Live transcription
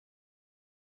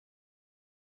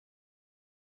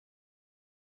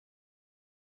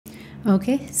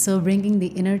Okay, so bringing the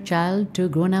inner child to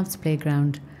Growups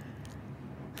Playground.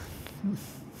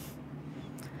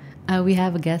 We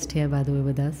have a guest here, by the way,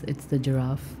 with us. It's the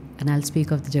giraffe, and I'll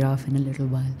speak of the giraffe in a little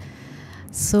while.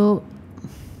 So,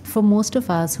 for most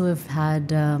of us who have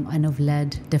had and have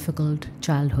led difficult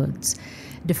childhoods,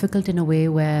 difficult in a way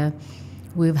where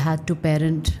we've had to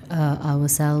parent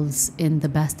ourselves in the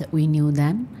best that we knew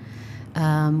then,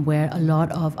 where a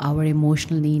lot of our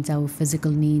emotional needs, our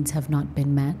physical needs have not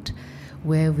been met,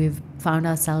 where we've found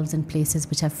ourselves in places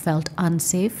which have felt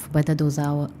unsafe, whether those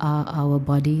are our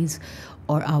bodies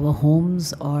or our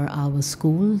homes or our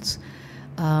schools.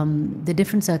 The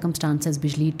different circumstances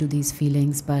which lead to these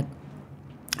feelings, but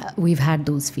we've had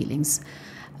those feelings.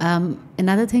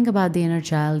 Another thing about the inner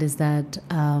child is that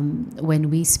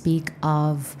when we speak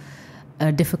of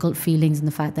difficult feelings and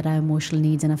the fact that our emotional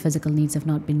needs and our physical needs have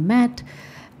not been met,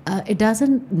 it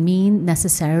doesn't mean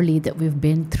necessarily that we've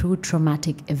been through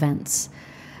traumatic events.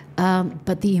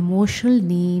 But the emotional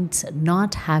needs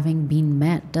not having been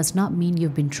met does not mean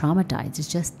you've been traumatized.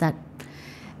 It's just that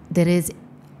there is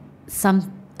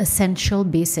some essential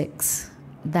basics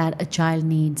that a child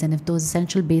needs, and if those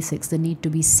essential basics, they need to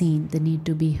be seen, they need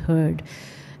to be heard,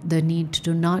 the need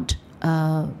to not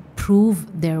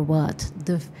prove their worth,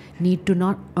 the need to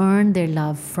not earn their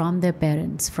love from their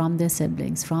parents, from their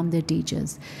siblings, from their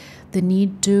teachers, the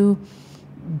need to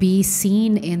be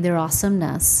seen in their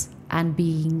awesomeness and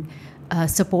being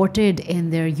supported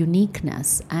in their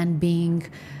uniqueness and being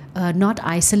not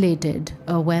isolated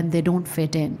when they don't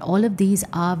fit in. All of these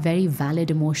are very valid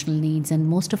emotional needs, and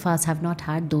most of us have not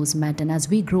had those met. And as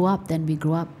we grow up, then we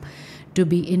grow up to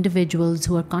be individuals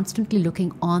who are constantly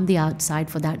looking on the outside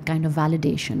for that kind of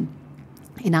validation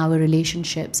in our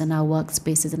relationships and our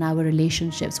workspaces and our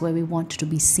relationships, where we want to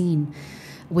be seen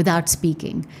without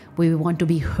speaking, where we want to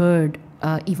be heard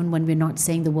even when we're not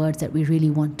saying the words that we really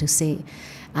want to say.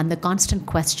 And the constant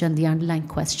question, the underlying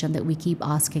question that we keep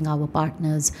asking our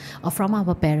partners or from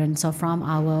our parents or from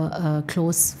our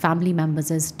close family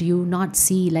members is, do you not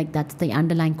see, like that's the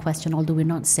underlying question, although we're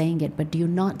not saying it, but do you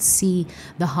not see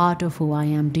the heart of who I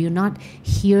am? Do you not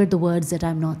hear the words that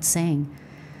I'm not saying?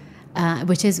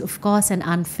 Which is, of course, an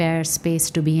unfair space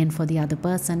to be in for the other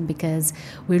person, because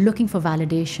we're looking for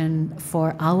validation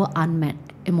for our unmet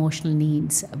emotional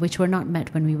needs, which were not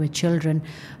met when we were children,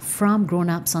 from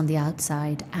grown-ups on the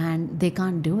outside, and they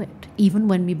can't do it. Even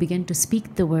when we begin to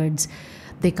speak the words,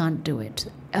 they can't do it.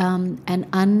 An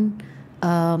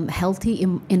unhealthy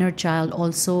inner child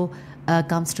also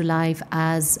comes to life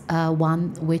as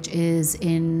one which is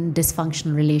in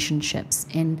dysfunctional relationships,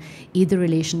 in either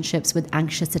relationships with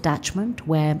anxious attachment,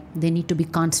 where they need to be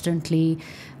constantly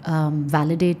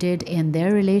validated in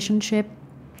their relationship,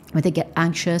 where they get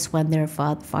anxious when they're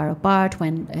far apart,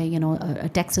 when a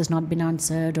text has not been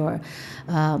answered, or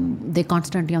they're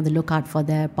constantly on the lookout for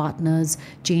their partner's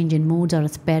change in moods, or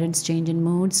as parents change in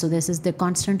moods. So they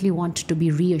constantly want to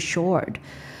be reassured.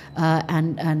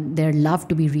 And their love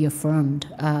to be reaffirmed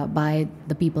by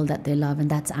the people that they love, and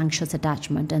that's anxious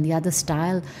attachment. And the other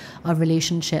style of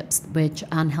relationships which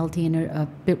unhealthy inner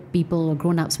people or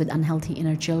grown-ups with unhealthy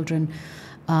inner children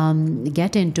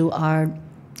get into are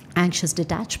anxious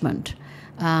detachment.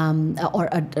 Or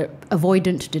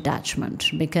avoidant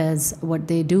detachment, because what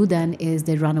they do then is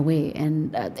they run away,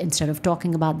 and instead of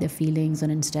talking about their feelings,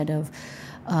 and instead of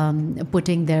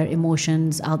putting their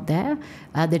emotions out there,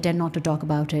 they tend not to talk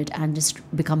about it and just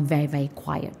become very, very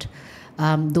quiet.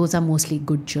 Those are mostly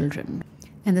good children.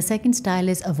 And the second style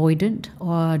is avoidant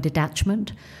or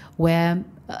detachment, where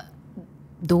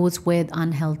those with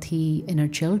unhealthy inner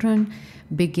children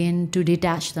begin to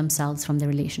detach themselves from their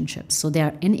relationships. So they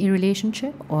are in a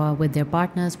relationship or with their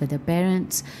partners, with their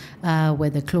parents,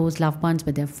 with their close loved ones,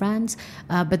 with their friends,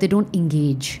 but they don't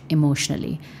engage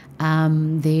emotionally.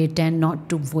 They tend not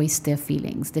to voice their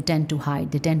feelings. They tend to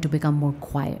hide. They tend to become more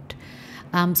quiet.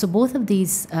 So both of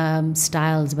these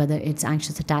styles, whether it's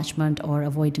anxious attachment or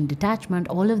avoidant detachment,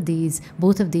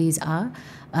 both of these are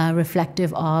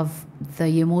reflective of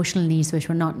the emotional needs which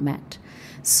were not met.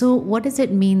 So what does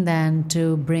it mean then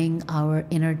to bring our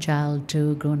inner child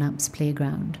to Growups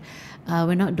Playground?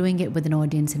 We're not doing it with an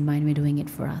audience in mind. We're doing it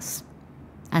for us.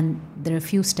 And there are a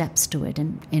few steps to it.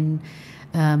 And in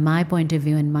my point of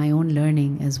view and my own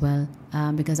learning as well,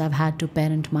 because I've had to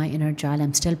parent my inner child.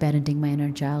 I'm still parenting my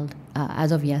inner child.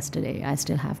 As of yesterday, I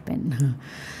still have been.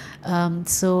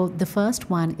 So the first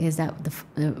one is that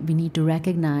we need to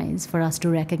recognize, for us to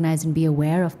recognize and be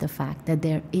aware of the fact that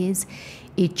there is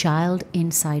a child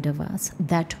inside of us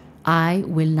that I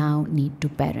will now need to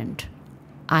parent.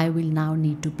 I will now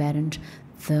need to parent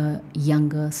the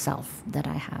younger self that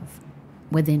I have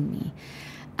within me.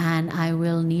 and I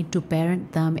will need to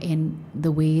parent them in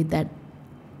the way that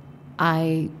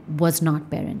I was not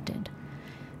parented.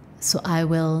 So I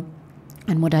will,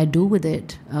 and what I do with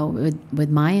it, with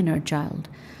my inner child,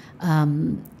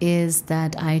 is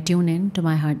that I tune in to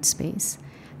my heart space,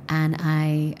 and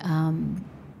I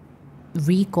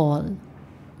recall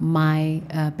my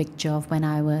picture of when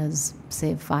I was,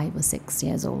 say, 5 or 6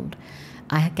 years old.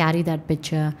 I carry that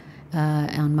picture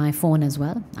on my phone as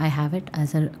well. I have it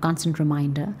as a constant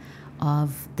reminder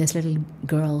of this little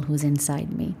girl who's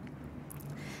inside me.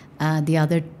 The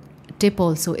other tip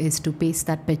also is to paste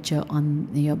that picture on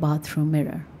your bathroom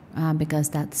mirror, because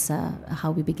that's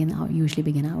how we usually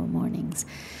begin our mornings.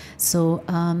 So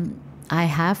I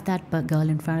have that girl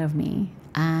in front of me,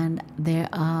 and there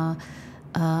are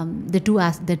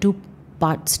the two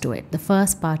parts to it. The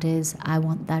first part is I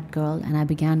want that girl, and I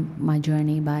began my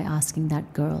journey by asking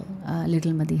that girl,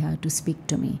 little Madiha, to speak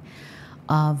to me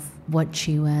of what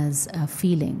she was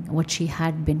feeling, what she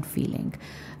had been feeling,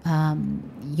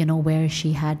 where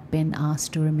she had been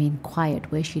asked to remain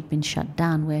quiet, where she'd been shut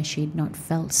down, where she'd not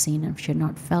felt seen and she had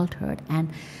not felt heard. And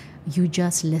you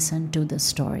just listen to the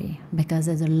story, because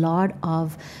there's a lot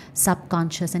of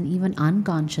subconscious and even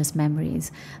unconscious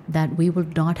memories that we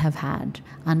would not have had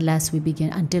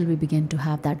until we begin to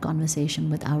have that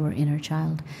conversation with our inner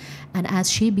child. And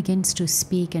as she begins to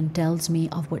speak and tells me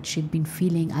of what she'd been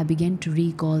feeling, I begin to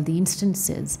recall the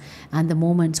instances and the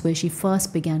moments where she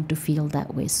first began to feel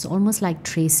that way. So almost like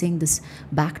tracing this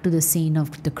back to the scene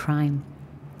of the crime.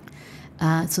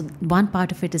 So one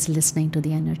part of it is listening to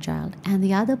the inner child, and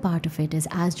the other part of it is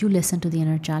as you listen to the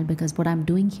inner child, because what I'm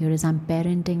doing here is I'm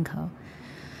parenting her.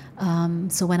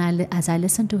 So as I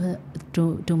listen to her,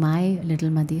 to my little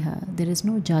Madiha, there is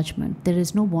no judgment. There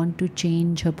is no want to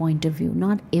change her point of view.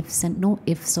 Not ifs and no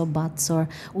ifs or buts or,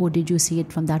 oh, did you see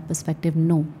it from that perspective?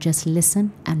 No, just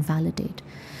listen and validate.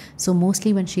 So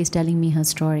mostly when she's telling me her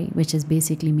story, which is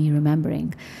basically me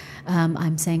remembering,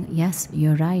 I'm saying, yes,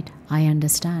 you're right. I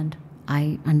understand.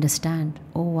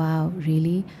 Oh, wow,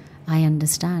 really? I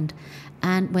understand.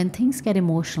 And when things get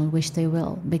emotional, which they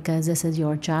will, because this is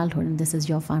your childhood and this is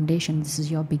your foundation, this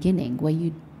is your beginning, where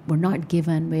you were not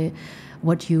given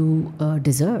what you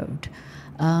deserved,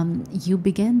 you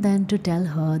begin then to tell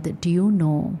her that, do you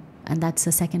know, and that's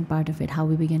the second part of it, how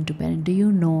we begin to parent, do you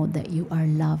know that you are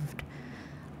loved?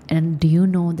 And do you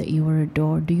know that you are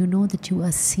adored? Do you know that you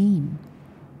are seen?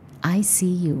 I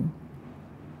see you.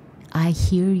 I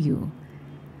hear you.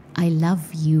 I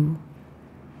love you.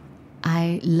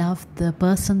 I love the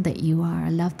person that you are. I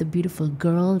love the beautiful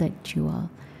girl that you are.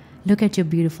 Look at your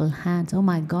beautiful hands. Oh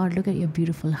my God, look at your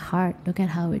beautiful heart. Look at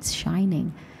how it's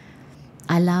shining.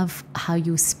 I love how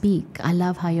you speak. I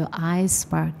love how your eyes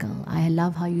sparkle. I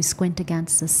love how you squint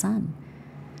against the sun.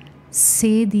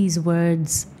 Say these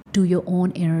words to your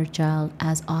own inner child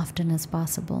as often as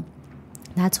possible.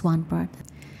 That's one part.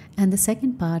 And the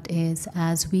second part is,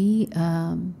 as we,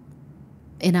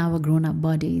 in our grown-up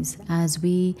bodies, as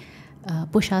we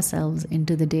push ourselves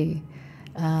into the day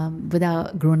with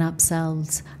our grown-up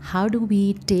selves, how do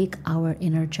we take our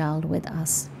inner child with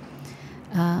us?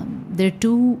 There are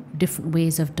two different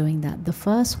ways of doing that. The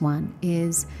first one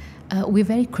is we're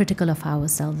very critical of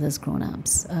ourselves as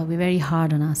grown-ups. We're very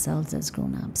hard on ourselves as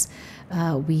grown-ups.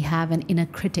 We have an inner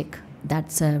critic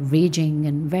that's raging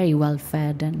and very well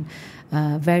fed and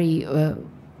very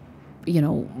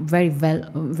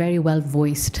well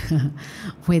voiced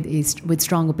with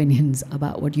strong opinions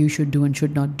about what you should do and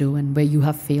should not do, and where you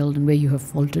have failed and where you have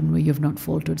faltered and where you have not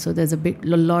faltered. So there's a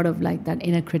lot of like that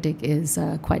inner critic is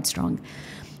quite strong.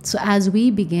 So as we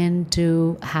begin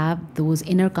to have those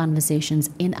inner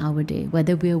conversations in our day,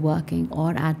 whether we're working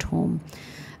or at home,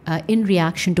 in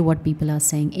reaction to what people are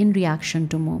saying, in reaction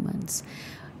to moments,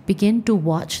 begin to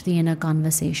watch the inner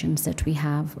conversations that we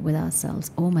have with ourselves.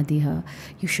 Oh, Madiha,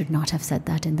 you should not have said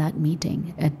that in that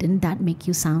meeting. Didn't that make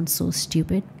you sound so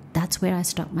stupid? That's where I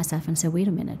stop myself and say, wait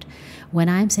a minute. When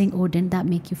I'm saying, oh, didn't that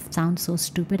make you sound so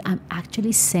stupid? I'm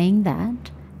actually saying that,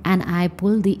 and I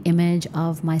pull the image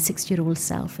of my 6-year-old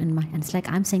self in my, and it's like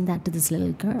I'm saying that to this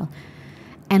little girl.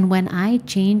 And when I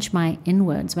change my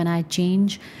inwards, when I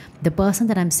change the person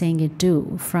that I'm saying it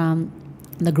to, from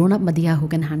the grown-up Madiha who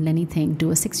can handle anything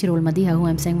to a 6-year-old Madiha who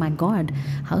I'm saying, my God,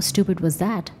 how stupid was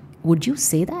that? Would you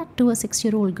say that to a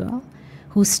 6-year-old girl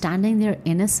who's standing there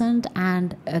innocent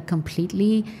and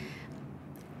completely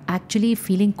actually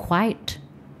feeling quite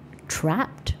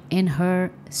trapped in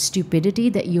her stupidity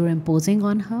that you're imposing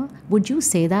on her? Would you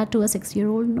say that to a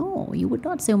 6-year-old? No, you would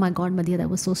not say, oh my God, Madiha, that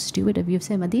was so stupid of you.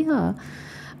 Say, Madiha,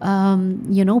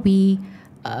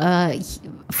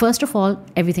 first of all,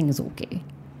 everything is okay.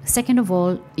 Second of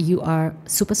all, you are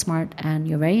super smart and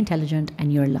you're very intelligent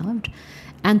and you're loved.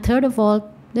 And third of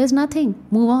all, there's nothing.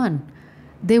 Move on.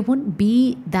 There wouldn't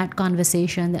be that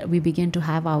conversation that we begin to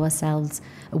have ourselves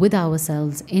with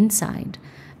ourselves inside.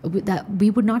 That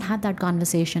we would not have that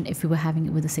conversation if we were having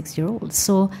it with a 6-year-old.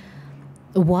 So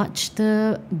watch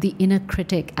the inner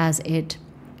critic as it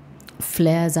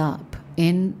flares up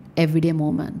in everyday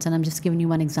moments. And I'm just giving you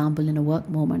one example in a work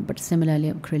moment, but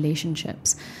similarly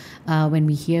relationships. When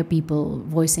we hear people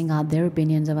voicing out their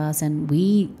opinions of us, and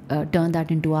we turn that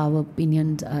into our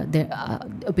opinions, their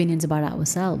opinions about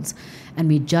ourselves, and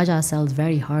we judge ourselves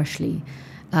very harshly,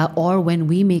 or when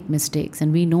we make mistakes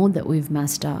and we know that we've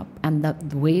messed up, and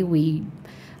the way we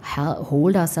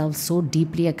hold ourselves so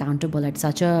deeply accountable at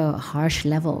such a harsh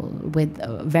level with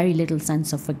very little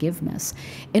sense of forgiveness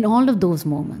in all of those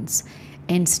moments,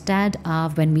 instead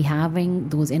of when we having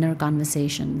those inner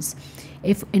conversations,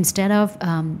 if instead of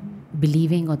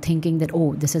believing or thinking that,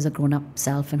 oh, this is a grown-up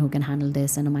self and who can handle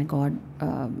this, and oh my god,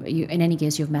 in any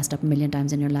case you've messed up a million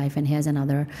times in your life, and here's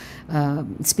another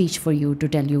speech for you to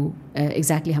tell you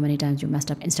exactly how many times you messed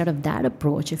up. Instead of that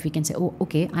approach, if we can say, oh,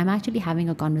 okay, I'm actually having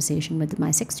a conversation with my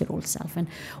 6-year-old self, and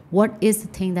what is the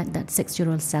thing that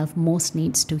 6-year-old self most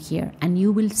needs to hear, and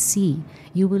you will see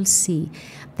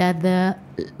that the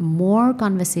more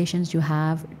conversations you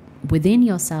have within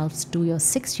yourselves to your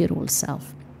 6-year-old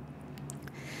self,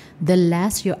 the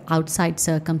less your outside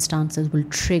circumstances will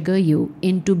trigger you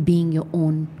into being your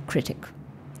own critic.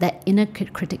 That inner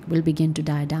critic will begin to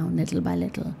die down little by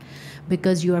little,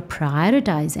 because you are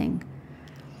prioritizing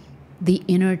the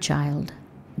inner child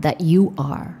that you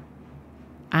are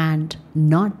and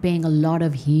not paying a lot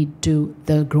of heed to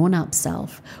the grown-up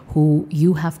self who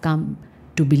you have come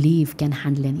to believe can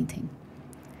handle anything.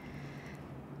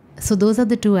 So those are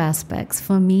the two aspects.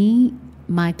 For me,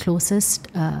 my closest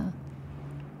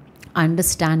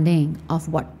understanding of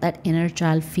what that inner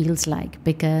child feels like,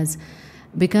 because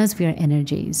we are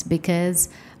energies, because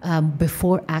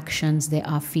before actions there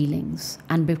are feelings,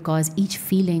 and because each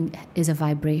feeling is a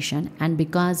vibration, and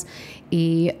because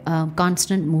a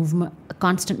constant movement, a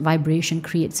constant vibration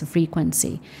creates a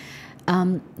frequency.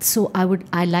 So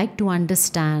I like to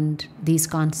understand these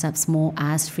concepts more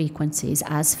as frequencies,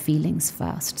 as feelings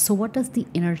first. So what does the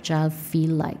inner child feel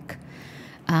like?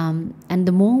 And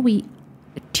the more we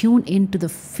tune into the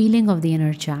feeling of the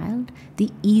inner child, the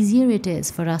easier it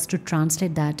is for us to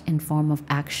translate that in form of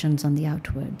actions on the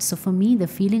outward. So for me, the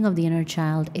feeling of the inner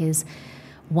child is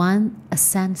a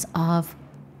sense of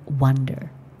wonder.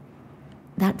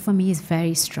 That for me is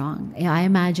very strong. I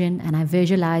imagine and I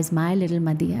visualize my little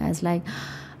Madhya as like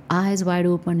eyes wide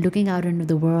open, looking out into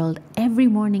the world every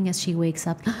morning as she wakes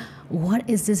up. What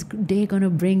is this day going to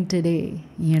bring today?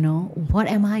 What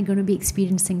am I going to be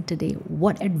experiencing today?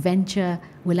 What adventure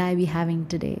will I be having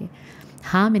today?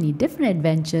 How many different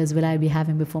adventures will I be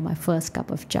having before my first cup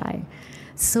of chai?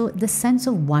 So the sense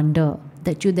of wonder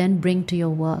that you then bring to your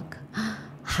work.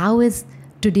 How is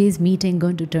today's meeting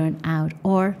going to turn out?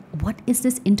 Or what is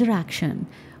this interaction?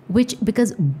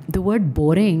 Because the word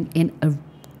boring in a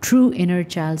true inner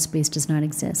child space does not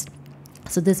exist.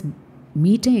 So this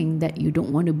meeting that you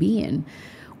don't want to be in,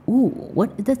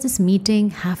 what does this meeting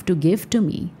have to give to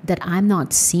me that I'm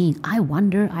not seeing? I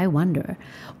wonder.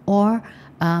 Or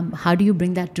how do you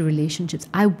bring that to relationships?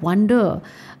 I wonder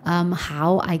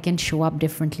how I can show up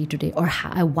differently today, or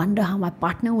I wonder how my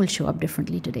partner will show up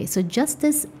differently today. So just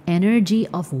this energy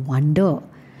of wonder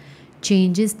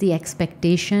changes the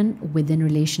expectation within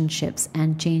relationships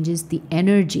and changes the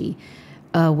energy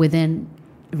within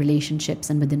relationships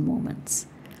and within moments.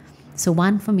 So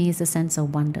one for me is a sense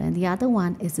of wonder, and the other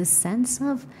one is a sense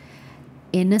of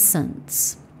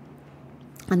innocence.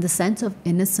 And the sense of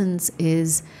innocence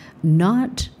is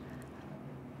not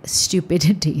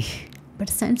stupidity, but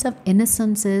a sense of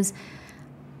innocence is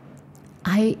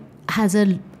has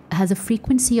a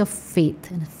frequency of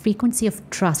faith and a frequency of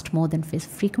trust more than faith,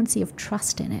 frequency of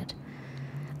trust in it.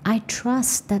 I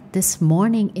trust that this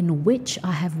morning in which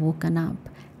I have woken up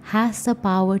has the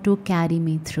power to carry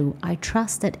me through. I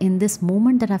trust that in this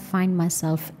moment that I find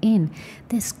myself in,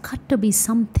 there's got to be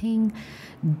something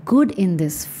good in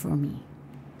this for me.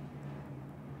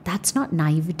 That's not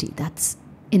naivety, that's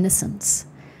innocence.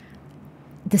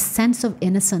 The sense of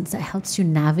innocence that helps you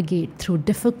navigate through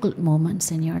difficult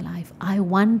moments in your life. I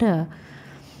wonder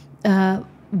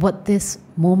what this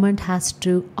moment has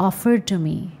to offer to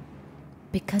me,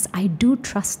 because I do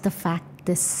trust the fact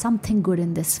there's something good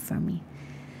in this for me.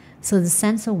 So the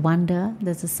sense of wonder,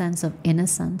 there's a sense of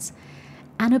innocence,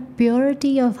 and a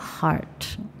purity of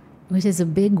heart, which is a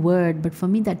big word, but for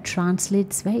me that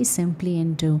translates very simply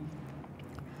into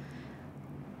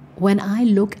when I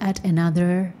look at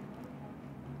another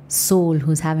soul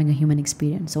who's having a human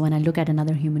experience, so when I look at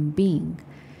another human being,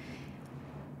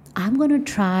 I'm going to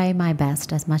try my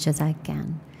best as much as I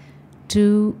can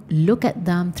to look at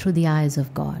them through the eyes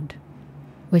of God,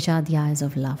 which are the eyes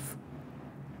of love.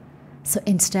 So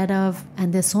instead of,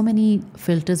 and there's so many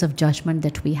filters of judgment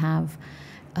that we have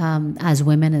as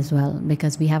women as well,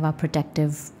 because we have our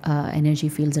protective energy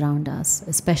fields around us,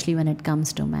 especially when it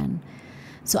comes to men.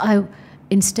 So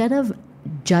instead of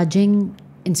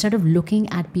looking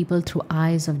at people through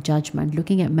eyes of judgment,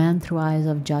 looking at men through eyes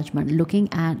of judgment, looking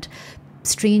at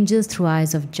strangers through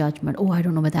eyes of judgment, oh, I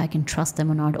don't know whether I can trust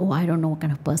them or not, oh, I don't know what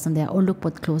kind of person they are, oh, look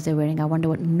what clothes they're wearing, I wonder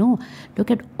what. No,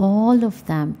 look at all of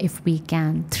them, if we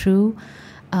can, through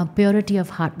purity of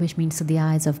heart, which means through the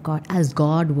eyes of God, as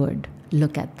God would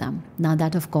look at them. Now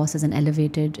that, of course, is an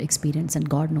elevated experience, and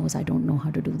God knows I don't know how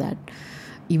to do that,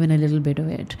 even a little bit of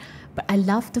it. But I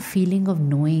love the feeling of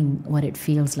knowing what it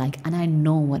feels like, and I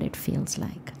know what it feels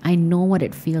like. I know what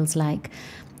it feels like.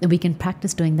 We can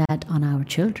practice doing that on our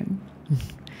children.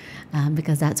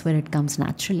 Because that's where it comes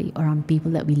naturally, or on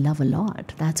people that we love a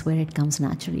lot. That's where it comes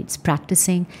naturally. It's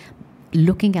practicing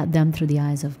looking at them through the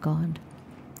eyes of God.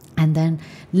 And then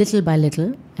little by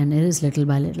little, and it is little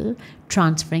by little,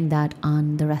 transferring that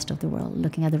on the rest of the world,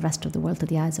 looking at the rest of the world through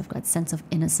the eyes of God, sense of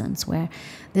innocence, where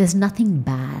there's nothing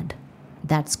bad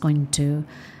that's going to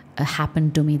happen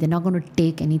to me. They're not going to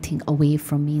take anything away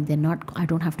from me. I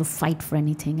don't have to fight for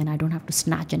anything, and I don't have to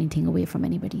snatch anything away from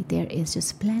anybody. There is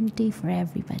just plenty for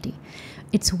everybody.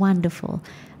 It's wonderful.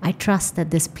 I trust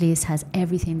that this place has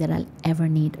everything that I'll ever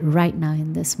need right now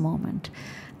in this moment.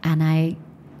 And I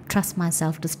trust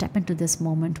myself to step into this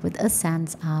moment with a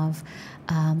sense of,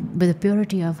 with a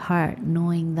purity of heart,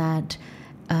 knowing that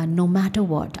no matter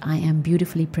what, I am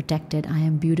beautifully protected. I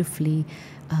am beautifully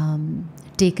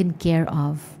taken care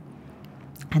of.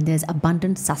 And there's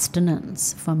abundant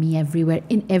sustenance for me everywhere,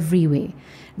 in every way.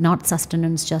 Not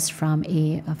sustenance just from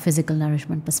a physical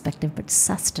nourishment perspective, but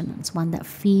sustenance, one that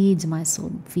feeds my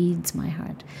soul, feeds my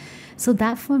heart. So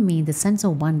that for me, the sense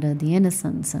of wonder, the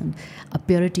innocence, and a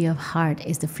purity of heart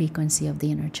is the frequency of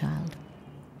the inner child.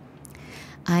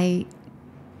 I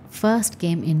first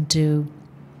came into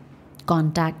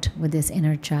contact with this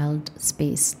inner child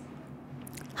space.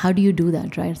 How do you do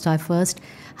that, right? So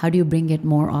how do you bring it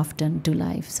more often to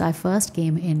life? So I first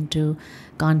came into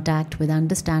contact with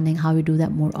understanding how we do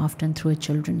that more often through a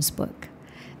children's book.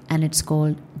 And it's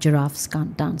called Giraffes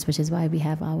Can't Dance, which is why we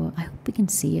have I hope we can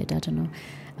see it, I don't know.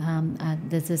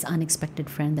 There's this unexpected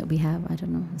friend that we have, I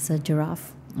don't know, it's a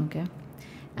giraffe, okay?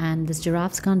 And this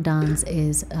Giraffes Can't Dance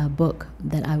is a book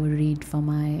that I would read to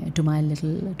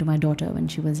my daughter when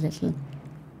she was little.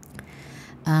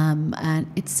 And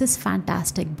it's this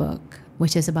fantastic book,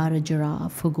 which is about a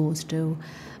giraffe who goes to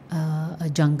a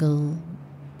jungle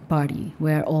party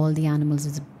where all the animals,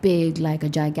 is big, like a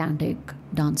gigantic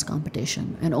dance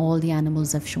competition, and all the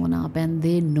animals have shown up and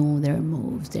they know their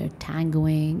moves. They're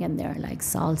tangoing and they're like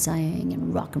salsaing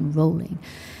and rock and rolling.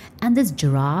 And this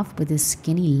giraffe with his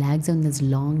skinny legs and this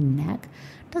long neck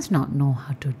does not know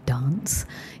how to dance.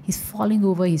 He's falling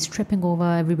over, he's tripping over,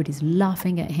 everybody's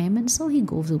laughing at him, and so he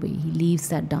goes away. He leaves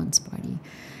that dance party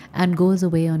and goes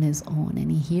away on his own,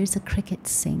 and he hears a cricket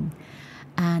sing.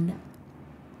 And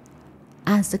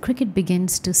as the cricket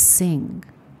begins to sing,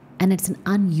 and it's an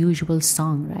unusual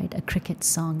song, right? A cricket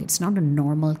song. It's not a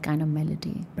normal kind of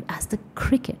melody. But as the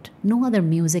cricket, no other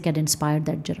music had inspired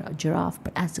that giraffe,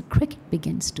 but as the cricket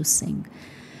begins to sing,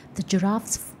 the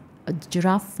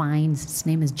giraffe finds, his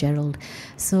name is Gerald,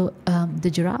 so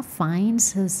the giraffe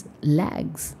finds his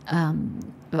legs,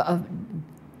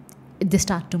 they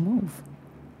start to move,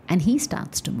 and he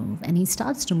starts to move, and he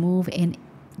starts to move in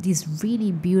these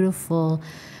really beautiful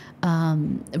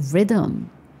rhythm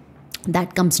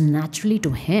that comes naturally to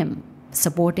him,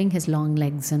 supporting his long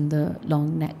legs and the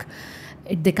long neck.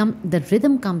 The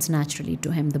rhythm comes naturally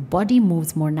to him. The body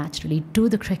moves more naturally to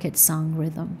the cricket song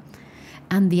rhythm.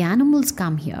 And the animals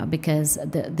come here because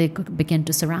they begin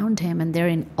to surround him, and they're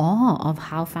in awe of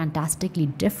how fantastically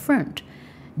different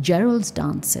Gerald's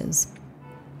dance is.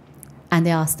 And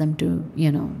they ask them to,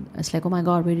 it's like, oh my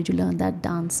God, where did you learn that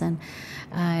dance? And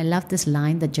I love this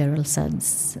line that Gerald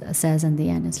says in the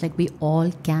end. It's like, we all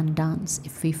can dance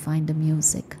if we find the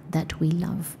music that we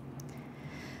love.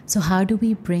 So how do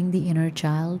we bring the inner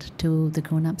child to the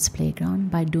Growups Playground?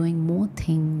 By doing more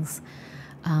things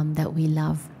that we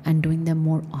love, and doing them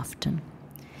more often,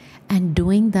 and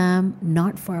doing them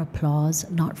not for applause,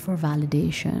 not for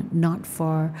validation, not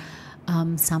for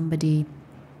somebody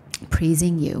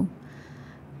praising you,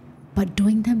 but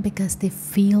doing them because they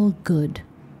feel good.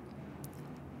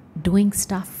 Doing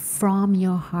stuff from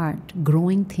your heart,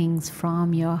 growing things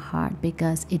from your heart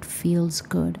because it feels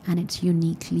good and it's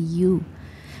uniquely you.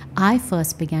 I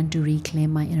first began to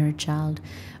reclaim my inner child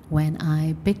when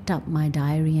I picked up my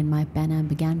diary and my pen and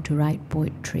began to write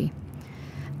poetry.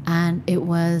 And it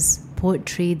was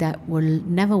poetry that will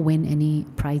never win any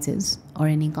prizes or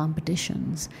any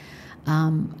competitions.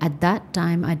 At that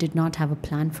time, I did not have a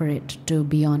plan for it to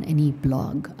be on any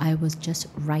blog. I was just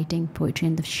writing poetry,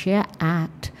 and the sheer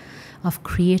act of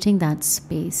creating that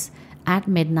space at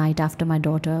midnight after my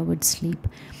daughter would sleep,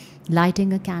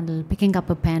 lighting a candle, picking up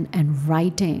a pen and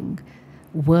writing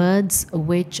words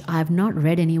which I've not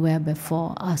read anywhere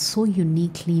before are so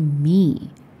uniquely me.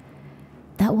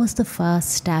 That was the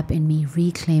first step in me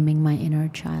reclaiming my inner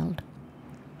child.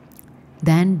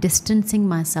 Then distancing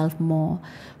myself more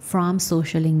from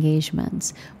social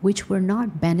engagements which were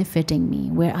not benefiting me,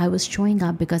 where I was showing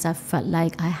up because I felt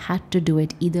like I had to do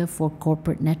it either for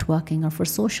corporate networking or for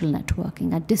social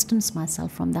networking. I distanced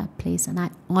myself from that place, and I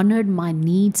honored my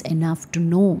needs enough to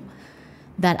know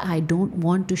that I don't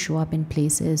want to show up in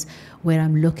places where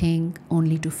I'm looking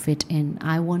only to fit in.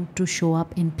 I want to show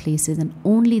up in places, and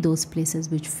only those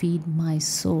places which feed my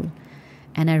soul.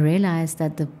 And I realized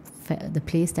that the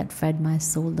place that fed my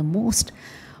soul the most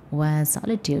was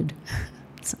solitude.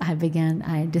 So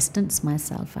I distanced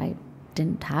myself. I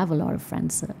didn't have a lot of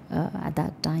friends at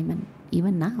that time, and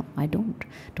even now I don't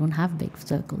have big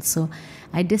circles. So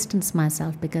I distanced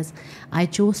myself because I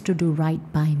chose to do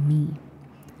right by me.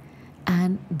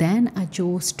 And then I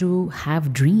chose to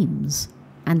have dreams.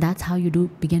 And that's how you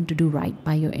begin to do right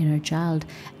by your inner child,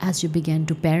 as you begin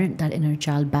to parent that inner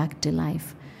child back to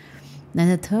life. Then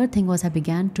the third thing was I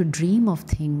began to dream of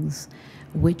things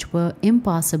which were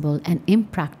impossible and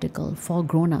impractical for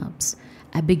grown-ups.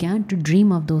 I began to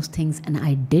dream of those things, and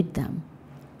I did them.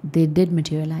 They did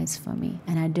materialize for me,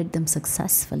 and I did them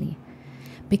successfully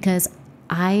because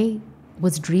I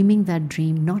was dreaming that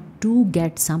dream not to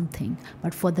get something,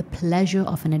 but for the pleasure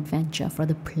of an adventure, for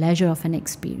the pleasure of an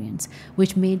experience,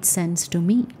 which made sense to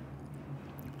me.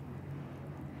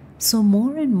 So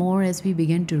more and more, as we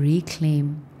begin to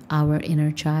reclaim our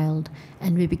inner child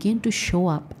and we begin to show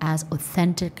up as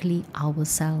authentically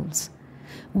ourselves,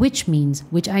 which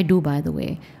I do, by the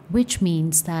way, which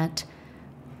means that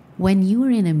when you are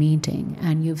in a meeting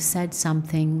and you've said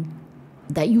something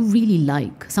that you really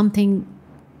like, something,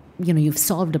 you've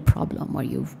solved a problem or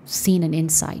you've seen an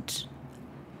insight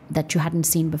that you hadn't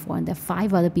seen before, and there are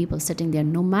 5 other people sitting there,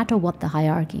 no matter what the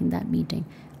hierarchy in that meeting,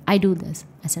 I do this.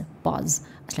 I said, pause.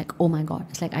 It's like, oh my God.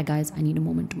 It's like, guys, I need a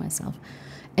moment to myself.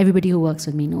 Everybody who works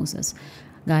with me knows this.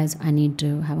 Guys, I need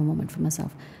to have a moment for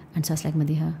myself. And so I was like,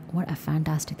 Madiha, what a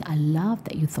fantastic, I love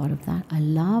that you thought of that. I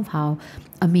love how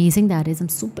amazing that is. I'm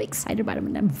super excited about it,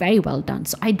 and I'm very well done.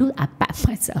 So I pat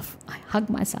myself, I hug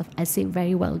myself, I say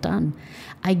very well done.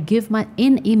 I give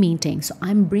in a meeting. So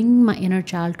I'm bringing my inner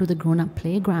child to the grown-up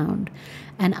playground,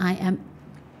 and I am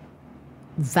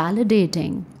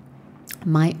validating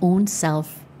my own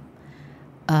self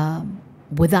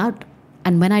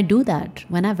and when I do that,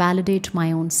 when I validate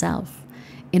my own self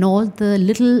in all the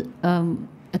little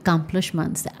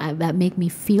accomplishments that make me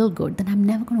feel good, then I'm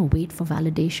never going to wait for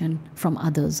validation from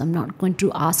others. I'm not going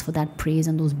to ask for that praise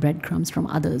and those breadcrumbs from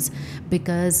others,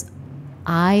 because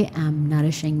I am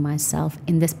nourishing myself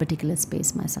in this particular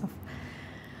space myself.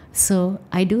 So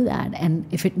I do that. And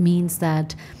if it means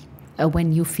that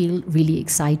when you feel really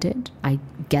excited, I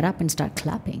get up and start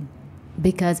clapping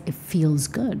because it feels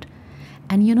good.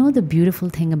 And the beautiful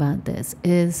thing about this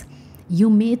is, you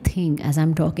may think as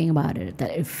I'm talking about it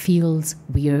that it feels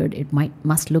weird, it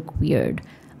must look weird.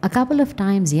 A couple of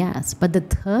times, yes, but the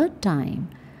third time,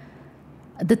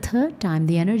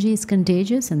 the energy is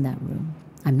contagious in that room.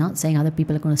 I'm not saying other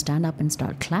people are going to stand up and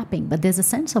start clapping, but there's a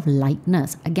sense of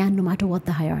lightness. Again, no matter what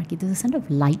the hierarchy, there's a sense of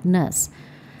lightness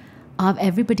of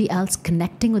everybody else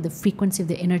connecting with the frequency of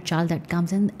the inner child that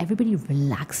comes in. Everybody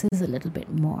relaxes a little bit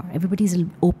more. Everybody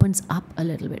opens up a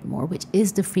little bit more, which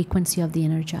is the frequency of the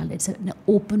inner child. It's an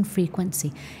open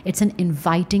frequency. It's an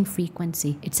inviting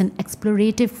frequency. It's an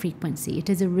explorative frequency. It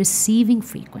is a receiving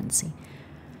frequency.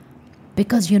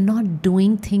 Because you're not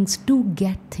doing things to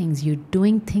get things. You're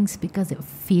doing things because it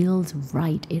feels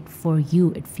right. For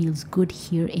you. It feels good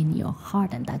here in your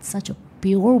heart. And that's such a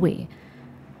pure way.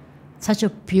 Such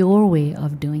a pure way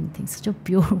of doing things, such a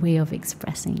pure way of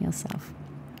expressing yourself.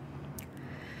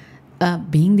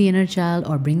 Being the inner child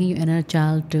or bringing your inner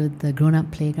child to the grown-up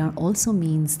playground also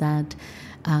means that,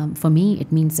 for me,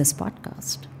 it means this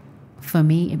podcast. For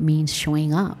me, it means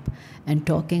showing up and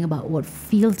talking about what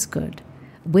feels good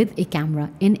with a camera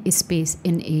in a space,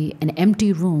 in an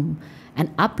empty room, and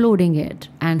uploading it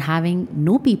and having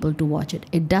no people to watch it,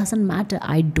 it doesn't matter.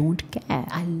 I don't care.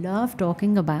 I love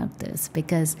talking about this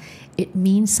because it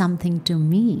means something to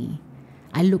me.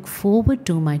 I look forward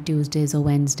to my Tuesdays or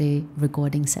Wednesday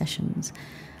recording sessions.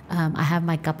 I have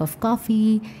my cup of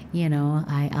coffee,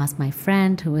 I ask my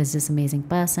friend, who is this amazing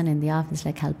person in the office,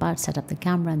 like, help out, set up the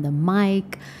camera and the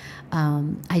mic.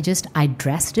 I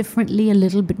dress differently, a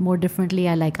little bit more differently.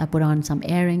 I put on some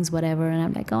earrings, whatever, and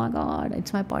I'm like, oh my God,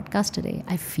 it's my podcast today.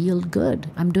 I feel good.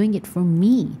 I'm doing it for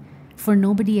me, for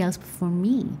nobody else, but for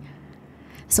me.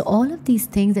 So all of these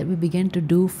things that we begin to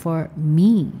do for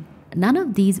me, none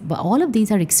of these, but all of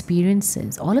these are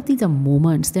experiences. All of these are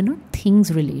moments. They're not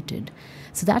things related.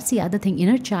 So that's the other thing.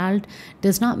 Inner child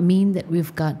does not mean that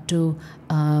we've got to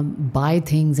buy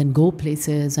things and go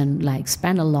places and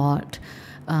spend a lot.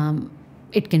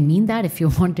 It can mean that if you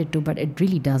want it to, but it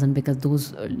really doesn't, because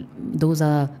those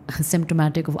are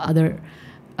symptomatic of other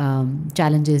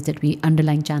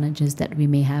underlying challenges that we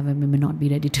may have and we may not be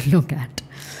ready to look at.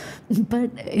 But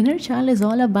inner child is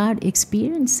all about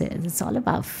experiences. It's all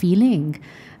about feeling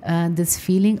this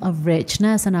feeling of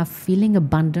richness, and of feeling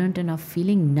abundant, and of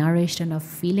feeling nourished, and of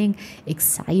feeling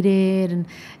excited. And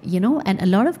and a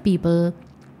lot of people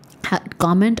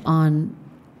comment on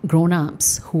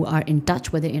grown-ups who are in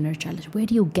touch with their inner child. Where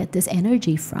do you get this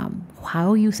energy from?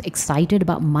 How are you excited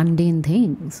about mundane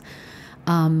things?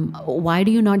 Why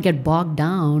do you not get bogged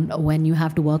down when you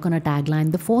have to work on a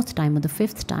tagline the 4th time or the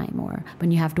 5th time, or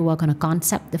when you have to work on a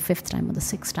concept the 5th time or the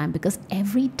 6th time? Because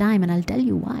every time, and I'll tell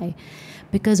you why,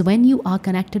 because when you are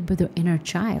connected with your inner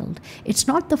child, it's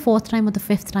not the 4th time or the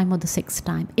 5th time or the 6th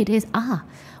time. It is,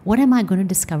 what am I going to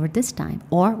discover this time?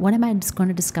 Or what am I going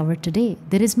to discover today?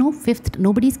 There is no 5th,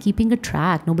 nobody's keeping a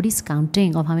track, nobody's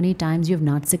counting of how many times you have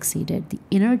not succeeded. The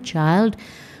inner child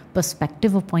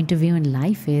perspective or point of view in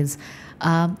life is,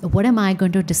 what am I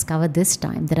going to discover this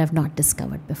time that I've not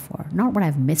discovered before? Not what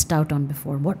I've missed out on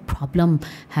before. What problem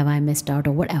have I missed out,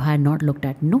 or what have I not looked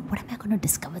at? No, what am I going to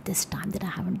discover this time that I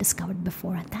haven't discovered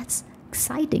before? And that's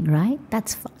exciting, right?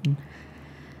 That's fun.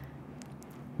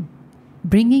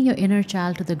 Bringing your inner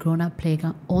child to the grown-up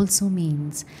playground also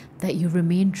means that you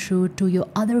remain true to your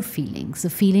other feelings, the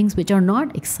feelings which are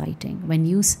not exciting. When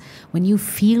you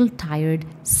feel tired,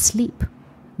 sleep.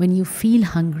 When you feel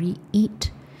hungry,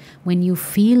 eat. When you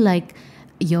feel like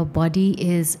your body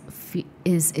is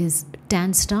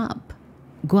tensed up,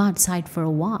 go outside for a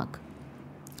walk.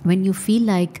 When you feel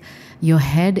like your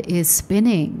head is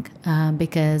spinning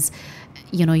because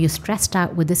you're stressed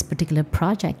out with this particular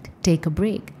project, take a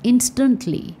break.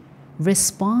 Instantly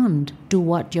respond to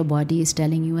what your body is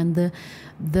telling you. And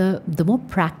the more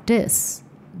practice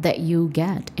that you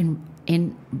get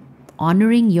in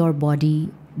honoring your body's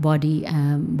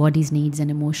needs and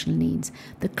emotional needs,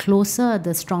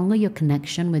 the stronger your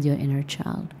connection with your inner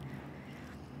child.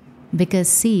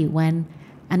 Because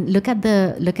look at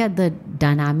the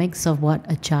dynamics of what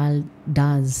a child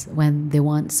does when they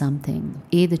want something.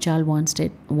 The child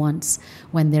wants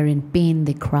when they're in pain,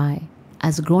 they cry.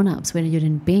 As grown-ups, when you're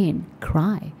in pain,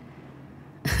 cry.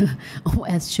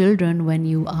 As children, when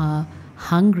you are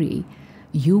hungry,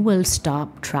 you will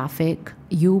stop traffic,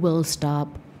 you will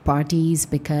stop parties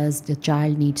because the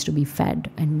child needs to be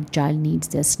fed and the child needs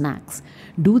their snacks.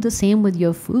 Do the same with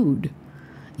your food.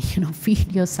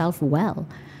 Feed yourself well.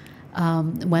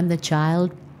 When the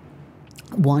child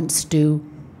wants to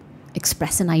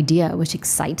express an idea which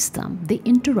excites them, they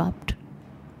interrupt.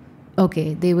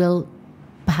 Okay, they will,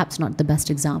 perhaps not the best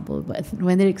example, but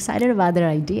when they're excited about their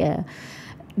idea,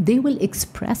 they will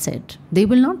express it. They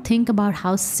will not think about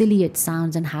how silly it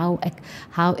sounds and how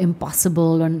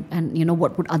impossible and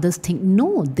what would others think.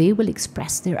 No, they will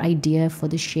express their idea for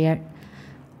the sheer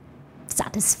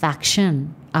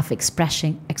satisfaction of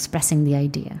expressing the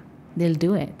idea. They'll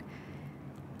do it.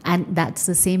 And that's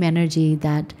the same energy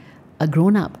that a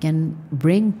grown-up can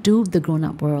bring to the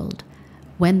grown-up world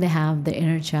when they have the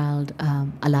inner child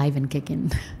alive and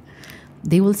kicking.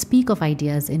 They will speak of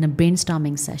ideas in a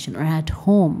brainstorming session, or at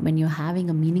home when you're having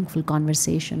a meaningful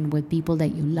conversation with people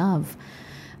that you love.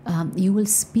 You will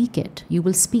speak it. You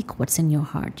will speak what's in your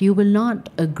heart. You will not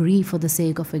agree for the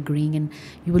sake of agreeing, and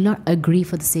you will not agree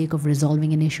for the sake of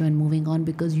resolving an issue and moving on,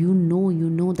 because you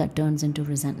know that turns into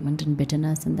resentment and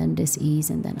bitterness and then dis-ease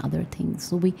and then other things.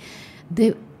 So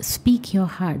speak your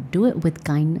heart. Do it with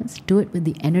kindness. Do it with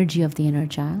the energy of the inner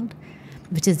child,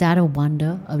 which is that of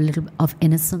wonder, a little of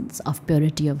innocence, of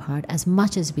purity of heart, as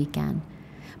much as we can.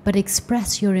 But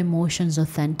express your emotions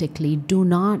authentically. Do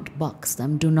not box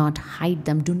them. Do not hide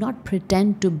them. Do not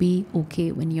pretend to be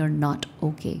okay when you're not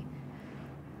okay.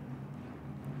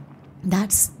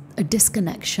 That's a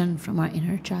disconnection from our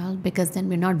inner child, because then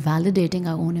we're not validating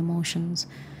our own emotions.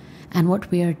 And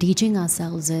what we are teaching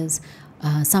ourselves is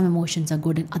some emotions are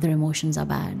good and other emotions are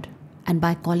bad. And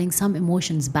by calling some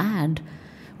emotions bad,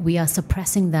 we are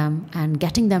suppressing them and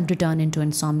getting them to turn into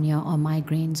insomnia or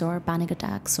migraines or panic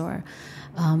attacks or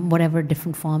whatever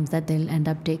different forms that they'll end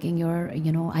up taking, your,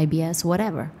 IBS,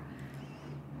 whatever.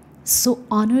 So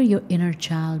honor your inner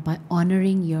child by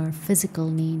honoring your physical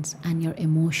needs and your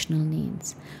emotional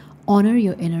needs. Honor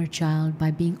your inner child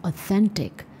by being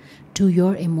authentic to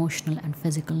your emotional and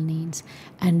physical needs,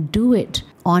 and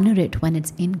honor it when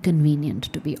it's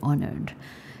inconvenient to be honored.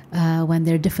 When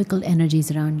there are difficult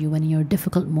energies around you, when you're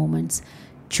difficult moments,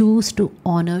 choose to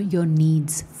honor your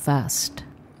needs first,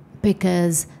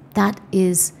 because that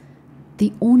is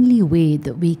the only way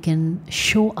that we can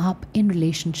show up in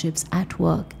relationships, at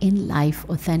work, in life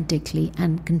authentically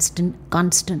and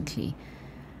constantly.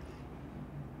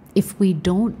 If we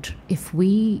do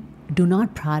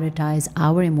not prioritize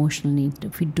our emotional needs,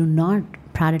 if we do not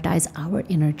prioritize our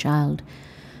inner child,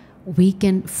 we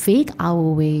can fake our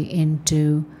way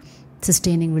into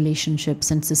sustaining relationships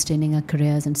and sustaining our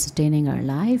careers and sustaining our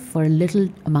life for a little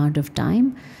amount of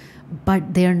time,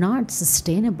 but they're not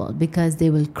sustainable because they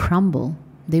will crumble.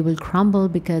 They will crumble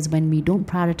because when we don't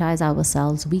prioritize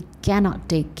ourselves, we cannot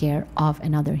take care of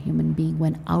another human being.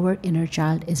 When our inner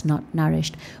child is not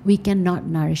nourished, we cannot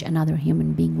nourish another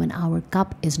human being. When our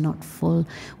cup is not full,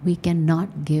 we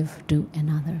cannot give to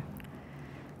another.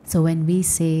 So when we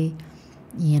say,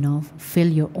 fill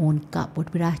your own cup,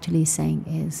 what we're actually saying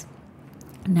is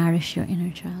nourish your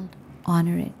inner child,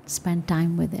 honor it, spend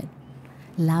time with it,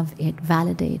 love it,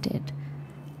 validate it,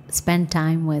 spend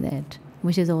time with it,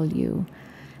 which is all you,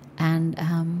 and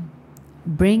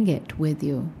bring it with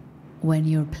you when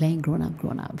you're playing grown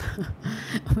up,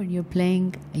 when you're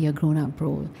playing your grown-up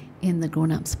role in the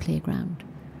Growups Playground,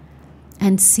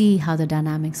 and see how the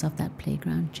dynamics of that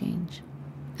playground change.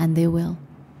 And they will,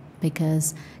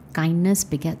 because kindness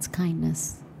begets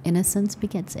kindness, innocence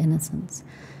begets innocence.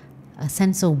 A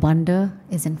sense of wonder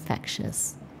is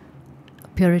infectious.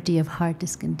 Purity of heart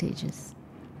is contagious.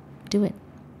 Do it.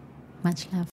 Much love.